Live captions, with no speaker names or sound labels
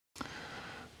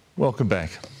Welcome back.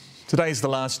 Today's the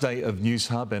last day of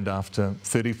Newshub, and after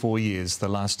 34 years, the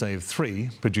last day of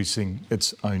 3 producing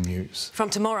its own news.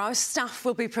 From tomorrow, Stuff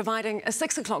will be providing a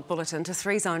 6 o'clock bulletin to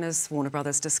 3's owners, Warner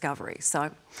Brothers Discovery. So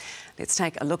let's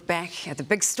take a look back at the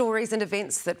big stories and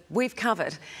events that we've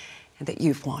covered and that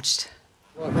you've watched.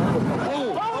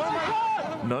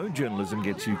 No journalism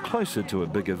gets you closer to a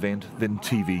big event than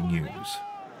TV news.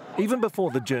 Even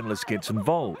before the journalist gets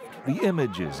involved, the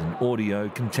images and audio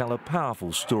can tell a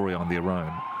powerful story on their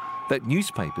own that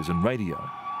newspapers and radio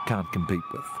can't compete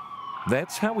with.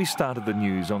 That's how we started the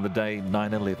news on the day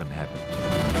 9/11 happened.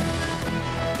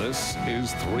 This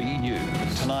is 3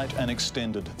 News. Tonight, an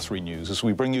extended 3 News as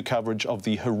we bring you coverage of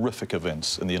the horrific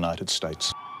events in the United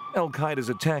States. Al-Qaeda's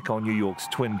attack on New York's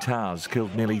Twin Towers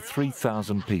killed nearly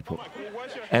 3,000 people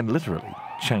and literally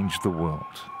changed the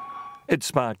world. It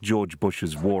sparked George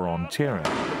Bush's war on terror,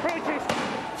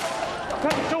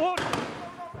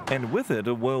 and with it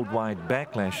a worldwide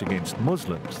backlash against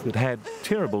Muslims that had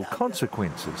terrible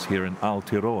consequences here in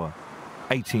Aotearoa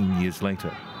 18 years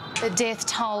later. The death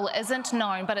toll isn't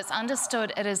known, but it's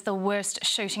understood it is the worst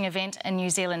shooting event in New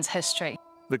Zealand's history.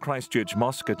 The Christchurch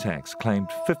mosque attacks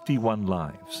claimed 51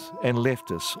 lives and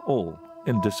left us all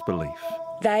in disbelief.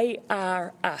 They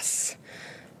are us.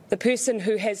 The person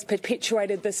who has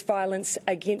perpetuated this violence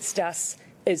against us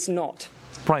is not.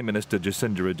 Prime Minister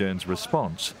Jacinda Ardern's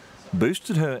response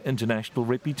boosted her international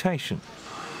reputation.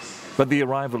 But the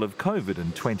arrival of COVID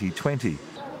in 2020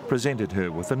 presented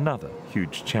her with another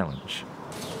huge challenge.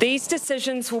 These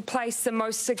decisions will place the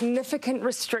most significant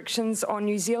restrictions on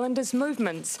New Zealanders'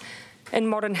 movements in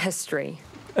modern history.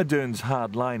 Ardern's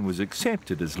hard line was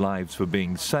accepted as lives were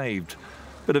being saved,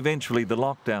 but eventually the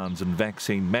lockdowns and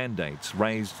vaccine mandates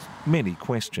raised many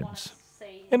questions.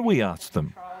 And we asked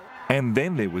them. And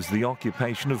then there was the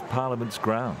occupation of Parliament's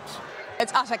grounds.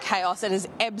 It's utter chaos. It is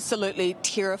absolutely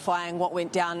terrifying what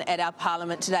went down at our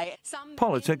Parliament today.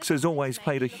 Politics has always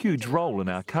played a huge role in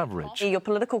our coverage. Your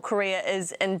political career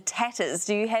is in tatters.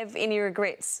 Do you have any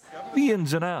regrets? The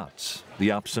ins and outs,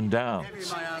 the ups and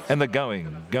downs, and the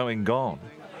going, gone.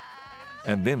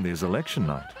 And then there's election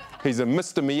night. He's a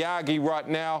Mr. Miyagi right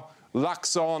now.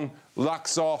 Luck's on,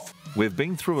 luck's off. We've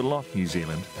been through a lot, New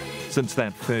Zealand, since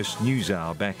that first news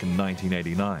hour back in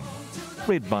 1989.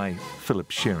 Read by Philip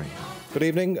Sherry. Good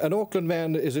evening. An Auckland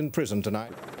man is in prison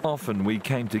tonight. Often we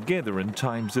came together in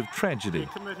times of tragedy,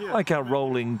 like our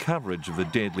rolling coverage of the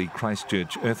deadly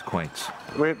Christchurch earthquakes.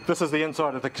 This is the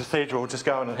inside of the cathedral. Just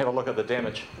go in and have a look at the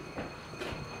damage.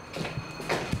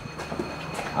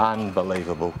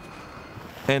 Unbelievable.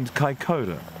 And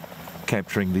Kaikoura,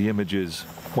 capturing the images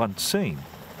once seen,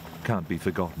 can't be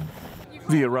forgotten.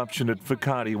 The eruption at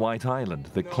Whakaari White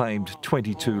Island that claimed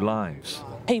 22 lives.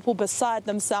 People beside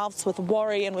themselves with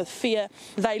worry and with fear,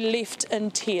 they left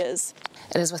in tears.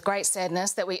 It is with great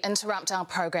sadness that we interrupt our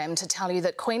program to tell you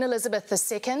that Queen Elizabeth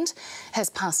II has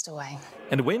passed away.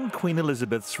 And when Queen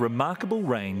Elizabeth's remarkable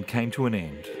reign came to an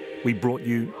end, we brought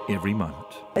you every moment.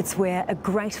 It's where a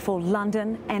grateful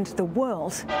London and the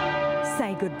world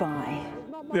say goodbye.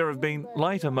 There have been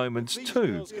lighter moments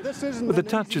too, with the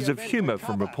touches of humour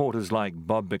from reporters like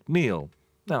Bob McNeil,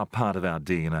 now part of our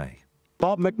DNA.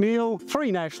 Bob McNeil,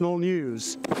 3 National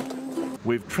News.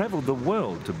 We've travelled the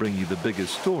world to bring you the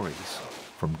biggest stories,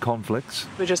 from conflicts.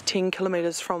 We're just 10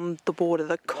 kilometres from the border,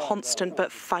 the constant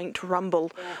but faint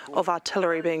rumble of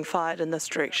artillery being fired in this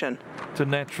direction. To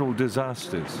natural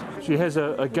disasters. She has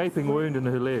a gaping wound in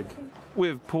her leg.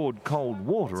 We've poured cold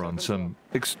water on some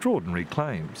extraordinary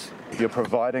claims. You're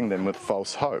providing them with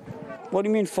false hope. What do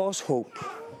you mean false hope?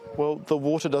 Well, the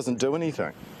water doesn't do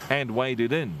anything. And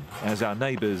waded in as our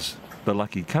neighbours, the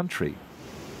lucky country,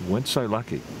 weren't so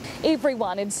lucky.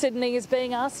 Everyone in Sydney is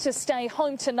being asked to stay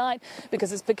home tonight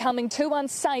because it's becoming too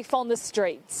unsafe on the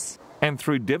streets. And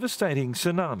through devastating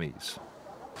tsunamis,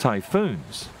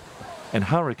 typhoons and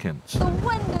hurricanes. The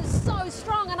wind is so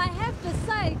strong, and I have to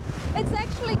say, it's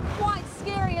actually quite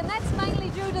scary, and that's mainly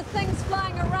due to things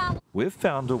flying around. We've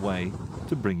found a way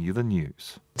to bring you the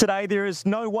news. Today there is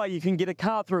no way you can get a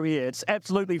car through here. It's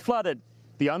absolutely flooded.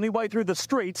 The only way through the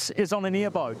streets is on an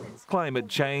airboat. Climate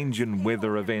change and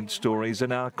weather event stories are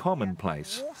now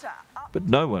commonplace. But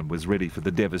no one was ready for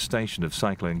the devastation of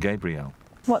Cyclone Gabrielle.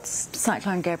 What's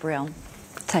Cyclone Gabrielle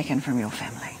taken from your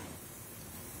family?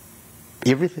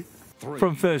 Everything.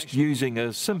 From first using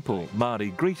a simple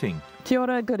Māori greeting, Kia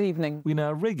ora, good evening. we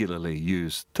now regularly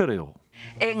use te reo.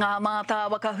 E ngā mātā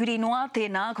wakahuri noa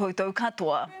tēnā koutou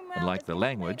katoa. And like the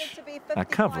language, our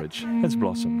coverage has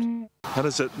blossomed. How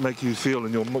does it make you feel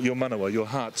in your manawa, your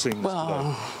heart seeing this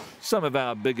today? Some of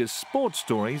our biggest sports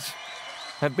stories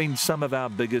have been some of our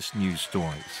biggest news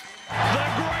stories. The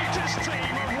greatest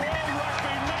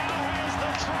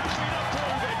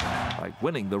by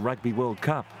winning the Rugby World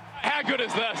Cup. How good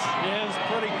is this? Yeah, it's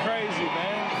pretty crazy,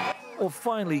 man. Or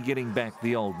finally getting back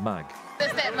the old mug.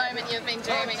 Is that moment you've been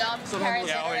dreaming of? Carrying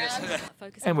it around?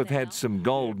 And we've had some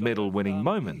gold medal winning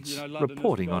moments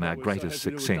reporting on our greatest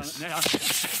success.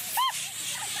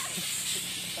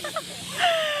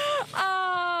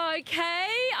 Oh, okay.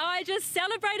 I just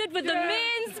celebrated with the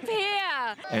men's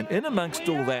pair. And in amongst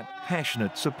all that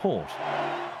passionate support,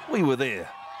 we were there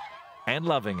and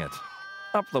loving it.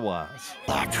 Up the wires.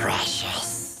 They're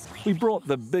precious. We brought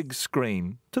the big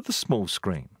screen to the small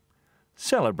screen,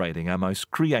 celebrating our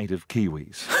most creative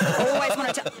Kiwis. Always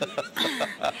wanted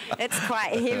to... It's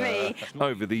quite heavy.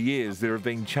 Over the years, there have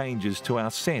been changes to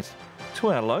our set,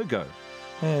 to our logo,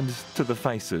 and to the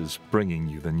faces bringing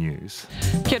you the news.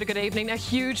 Kia ora, good evening. A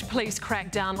huge police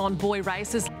crackdown on boy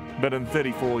races. But in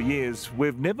 34 years,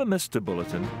 we've never missed a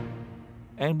bulletin,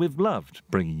 and we've loved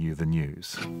bringing you the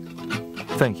news.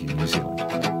 Thank you, New Zealand.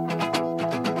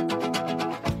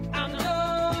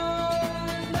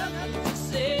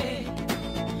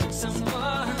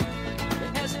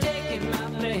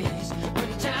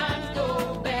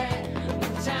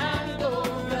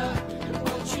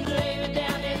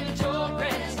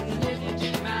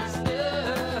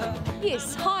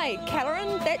 Yes, hi,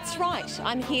 Karen, that's right.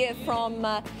 I'm here from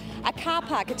a car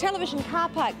park, a television car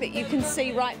park that you can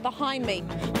see right behind me.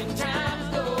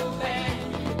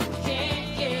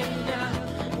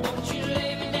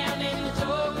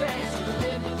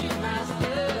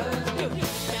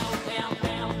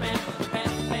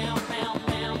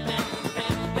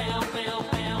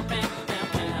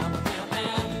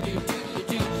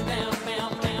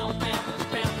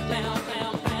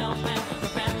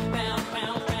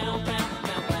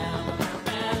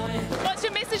 What's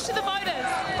your message to the voters?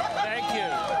 Thank you.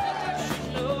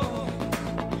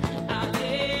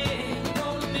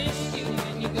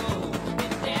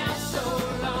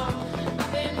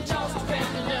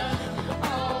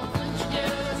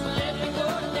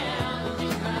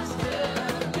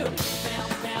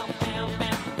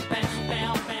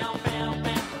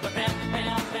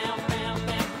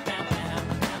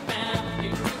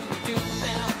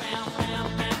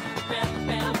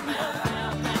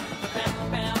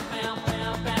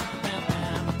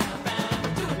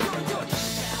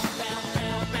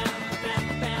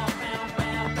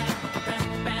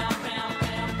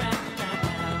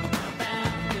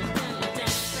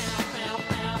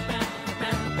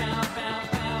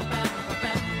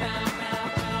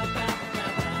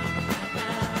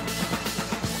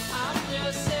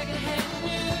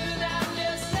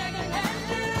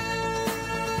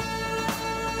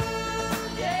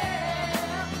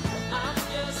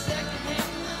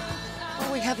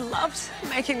 We have loved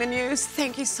making the news.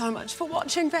 Thank you so much for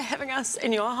watching, for having us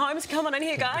in your homes. Come on in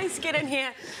here, guys. Get in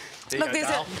here. Look, there's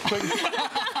a...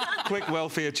 Quick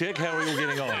welfare check. How are you all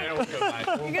getting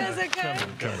on? You guys okay?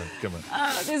 Come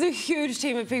on. There's a huge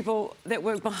team of people that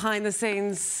work behind the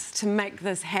scenes to make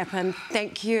this happen.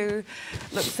 Thank you.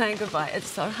 Look, saying goodbye. It's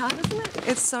so hard, isn't it?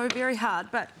 It's so very hard,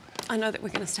 but I know that we're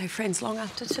going to stay friends long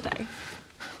after today.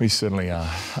 We certainly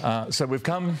are. So we've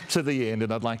come to the end,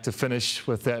 and I'd like to finish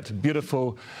with that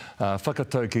beautiful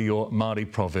whakatauki or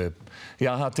Māori proverb.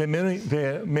 Ia ha te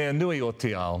mea nui o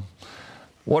te ao.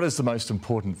 What is the most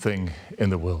important thing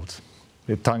in the world?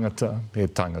 He tangata, he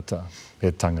tangata,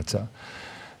 he tangata.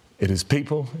 It is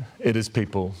people, it is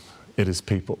people, it is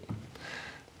people.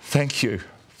 Thank you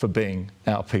for being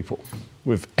our people.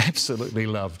 We've absolutely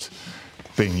loved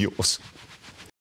being yours.